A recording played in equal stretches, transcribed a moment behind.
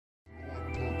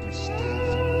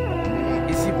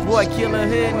boy kILLa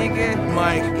Hood, nigga.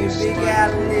 Mike. You big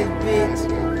out of this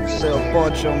bitch. Still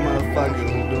Pocho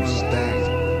motherfucker doing his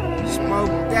thing.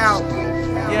 Smoked out.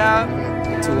 Yeah.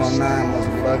 209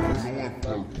 motherfuckers.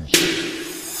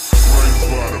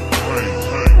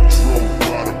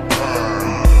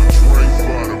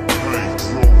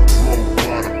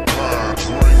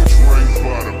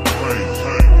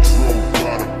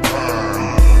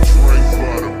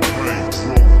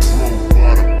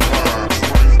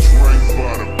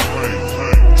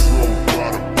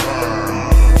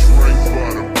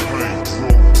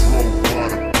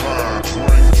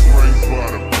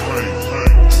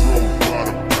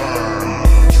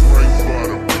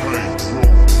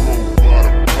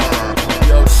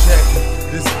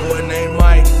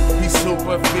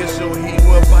 Official, he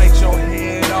will bite your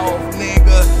head off,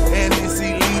 nigga. And it's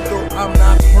illegal, I'm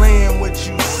not playing with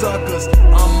you suckers.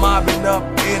 I'm mobbing up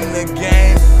in the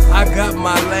game. I got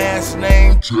my last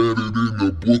name tatted in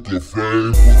the book of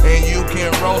fame. And you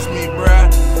can roast me, bruh,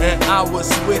 and I will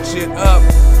switch it up.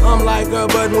 I'm like a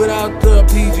button without the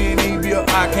PG&E bill,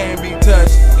 I can't be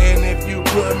touched. And if you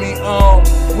put me on,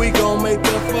 we gon' make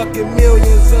the fucking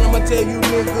millions. And I'ma tell you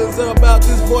niggas about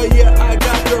this boy, yeah, I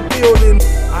got the building.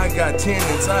 I got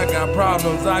tenants, I got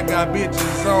problems, I got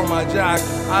bitches on my jock.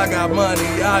 I got money,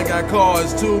 I got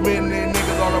cars, too many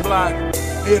niggas on the block.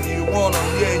 If you want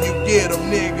them, yeah, you get them,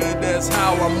 nigga, that's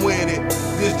how I'm with it.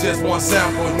 This just one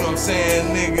sample, you know what I'm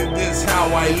saying, nigga, this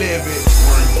how I live it.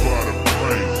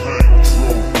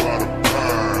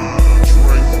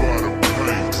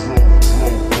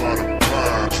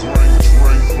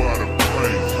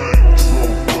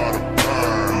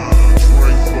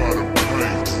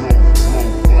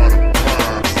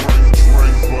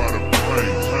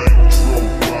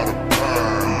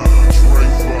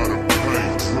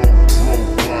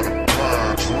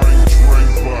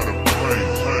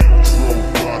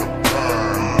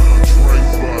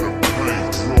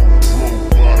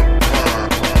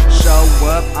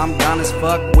 I'm down as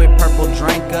fuck with purple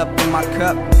drink up in my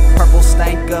cup, purple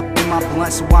stank up in my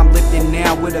blunt, so I'm lifting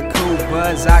now with a cool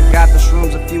buzz. I got the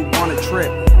shrooms if you want a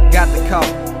trip, got the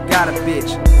coke, got a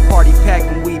bitch, party pack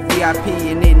and we VIP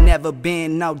and it never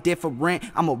been no different.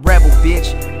 I'm a rebel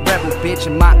bitch,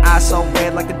 and my eyes so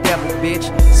red like the devil bitch.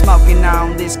 Smoking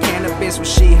on this cannabis when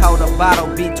she hold a bottle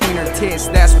between her tits,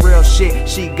 that's real shit.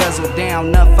 She guzzle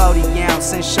down the 40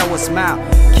 ounce and show a smile.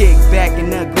 Kick back in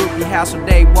the groupie house where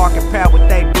they walking proud with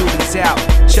they booties out.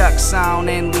 Chucks on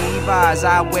and Levi's,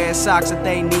 I wear socks that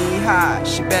they knee high.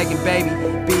 She begging baby,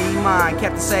 be mine.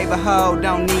 Kept to save a hoe,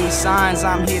 don't need signs.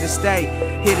 I'm here to stay,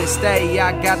 here to stay.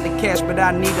 I got the cash but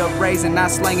I need a raise, and I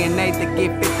slinging 8 to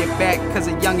get 50 back, cause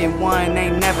a youngin' one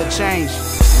ain't never changed.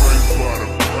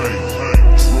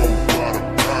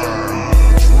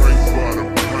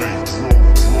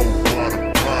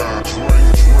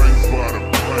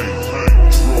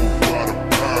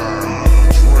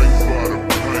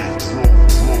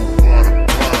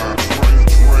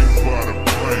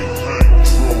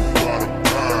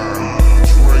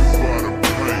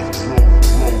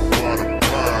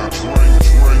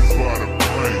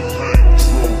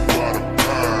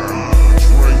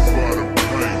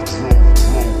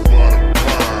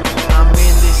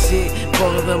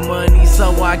 The money,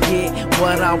 so I get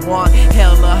what I want.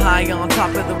 Hella high on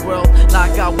top of the world,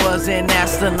 like I was an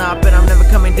astronaut. But I'm never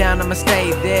coming down, I'ma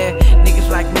stay there. Niggas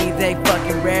like me, they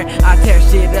fucking rare. I tear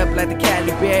shit up like the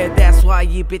Cali Bear. That's why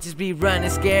you bitches be running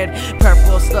scared.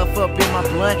 Purple stuff up in my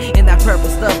blunt, and that purple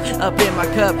stuff up in my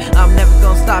cup. I'm never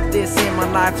gonna stop this in my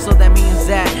life, so that means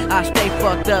that I stay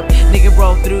fucked up. Nigga,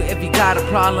 roll through if you got a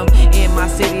problem. In my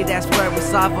city, that's where we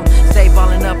solve them. Stay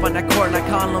ballin' up on that court like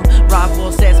Harlem.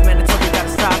 Rival says, man, I told you gotta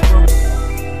stop him.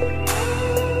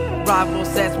 Rival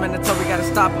says, man, I told we gotta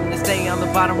stop him. To stay on the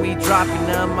bottom, we dropping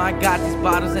them. I got these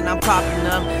bottles and I'm popping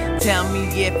them. Tell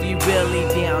me if you really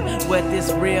down with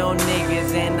this real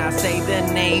niggas, and I say the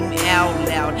name out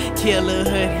loud. kILLa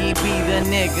Hood, he be the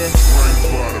nigga.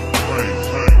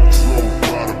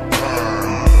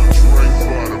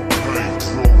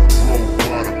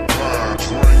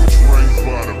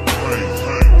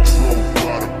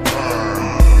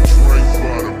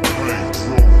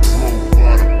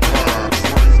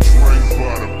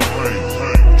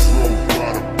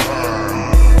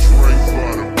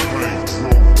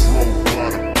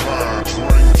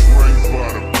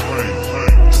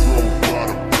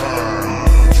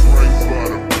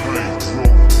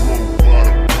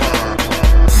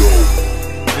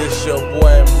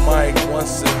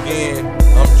 Once again,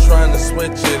 I'm trying to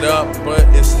switch it up, but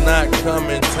it's not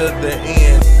coming to the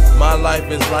end. My life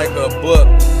is like a book,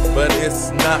 but it's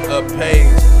not a page.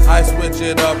 I switch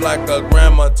it up like a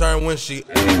grandma turn when she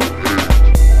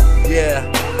yeah,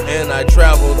 and I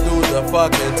travel through the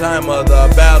fucking time of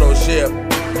the battleship.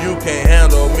 You can't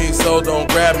handle me, so don't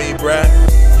grab me, bruh.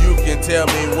 You can tell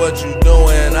me what you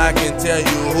doing, I can tell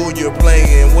you who you're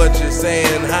playing, what you're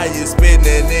saying, how you spitting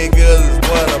it, niggas, is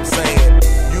what I'm saying.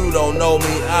 You don't know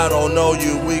me, I don't know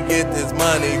you, we get this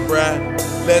money, bruh.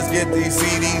 Let's get these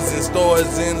CDs in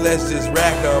stores and let's just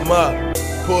rack them up.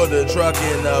 Pull the truck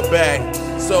in the back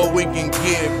so we can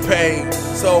get paid.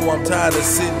 So I'm tired of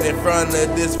sitting in front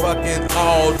of this fucking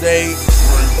all day.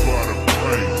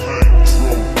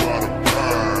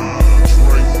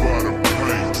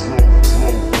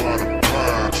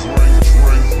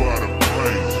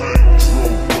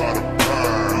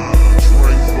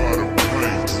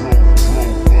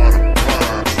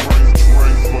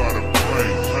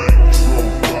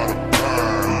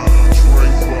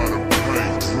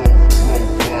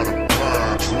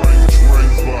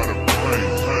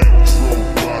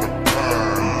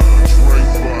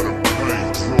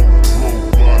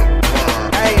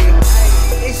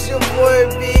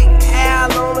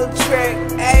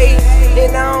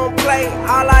 And I don't play,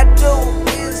 all I do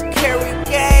is carry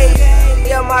gauge.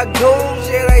 Yeah, my goons,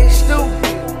 yeah, they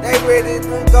stupid. They ready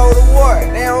to go to war,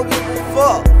 they don't give a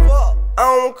fuck. I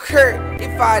don't care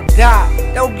if I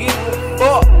die, don't give a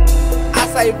fuck. I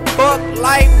say fuck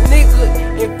life, nigga,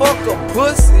 and fuck a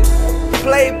pussy.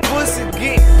 Play pussy,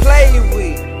 get played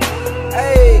with.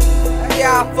 Hey,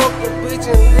 yeah, I fuck a bitch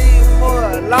and leave her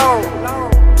alone.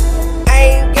 I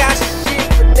ain't got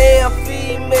shit for damn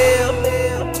female.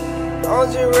 I'm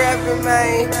just rapping,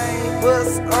 man,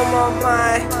 what's on my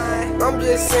mind? I'm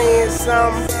just saying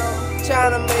something,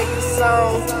 tryna make a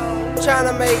song,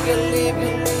 tryna make a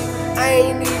living. I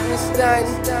ain't even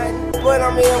stunning, but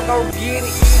I'm here, I'm gon' get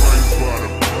it.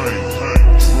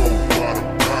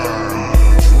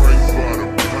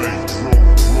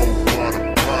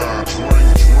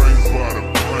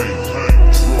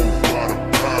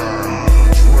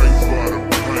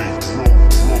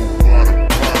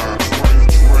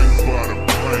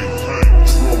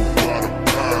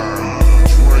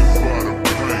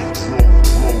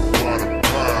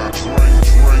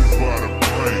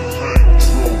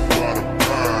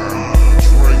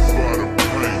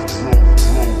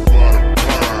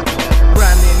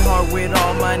 With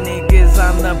all my niggas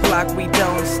on the block, we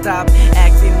don't stop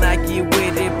acting like you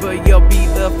with it, but you'll be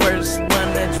the first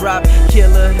one to drop.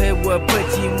 Killer Hood will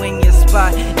put you in your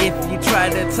spot if you try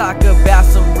to talk about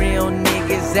some real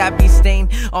niggas that be staying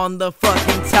on the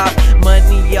fucking top.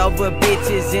 Money over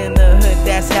bitches in the hood,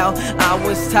 that's how I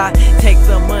was taught. Take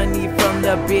the money from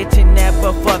the bitch and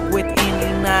never fuck with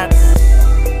any knots.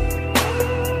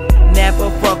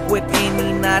 Never fuck with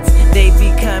any knots. They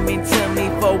be coming to me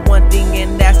for one thing,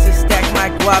 and that's to stack my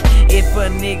guap. If a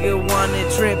nigga wanna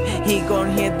trip, he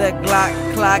gon' hit the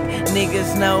Glock clock.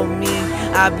 Niggas know me,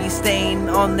 I be staying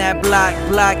on that block.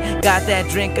 Got that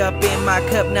drink up in my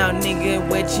cup now, nigga,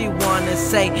 what you wanna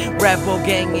say? Rebel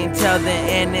gang until the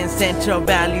end, in Central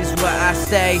Valley's where I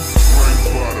stay.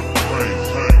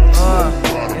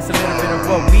 It's a little bit of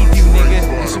what we do,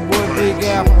 nigga. It's your boy Big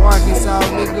Al from Arkansas,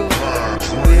 nigga.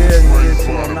 Yeah, nigga,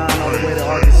 209 all the way to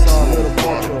Arkansas, little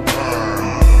Pocho.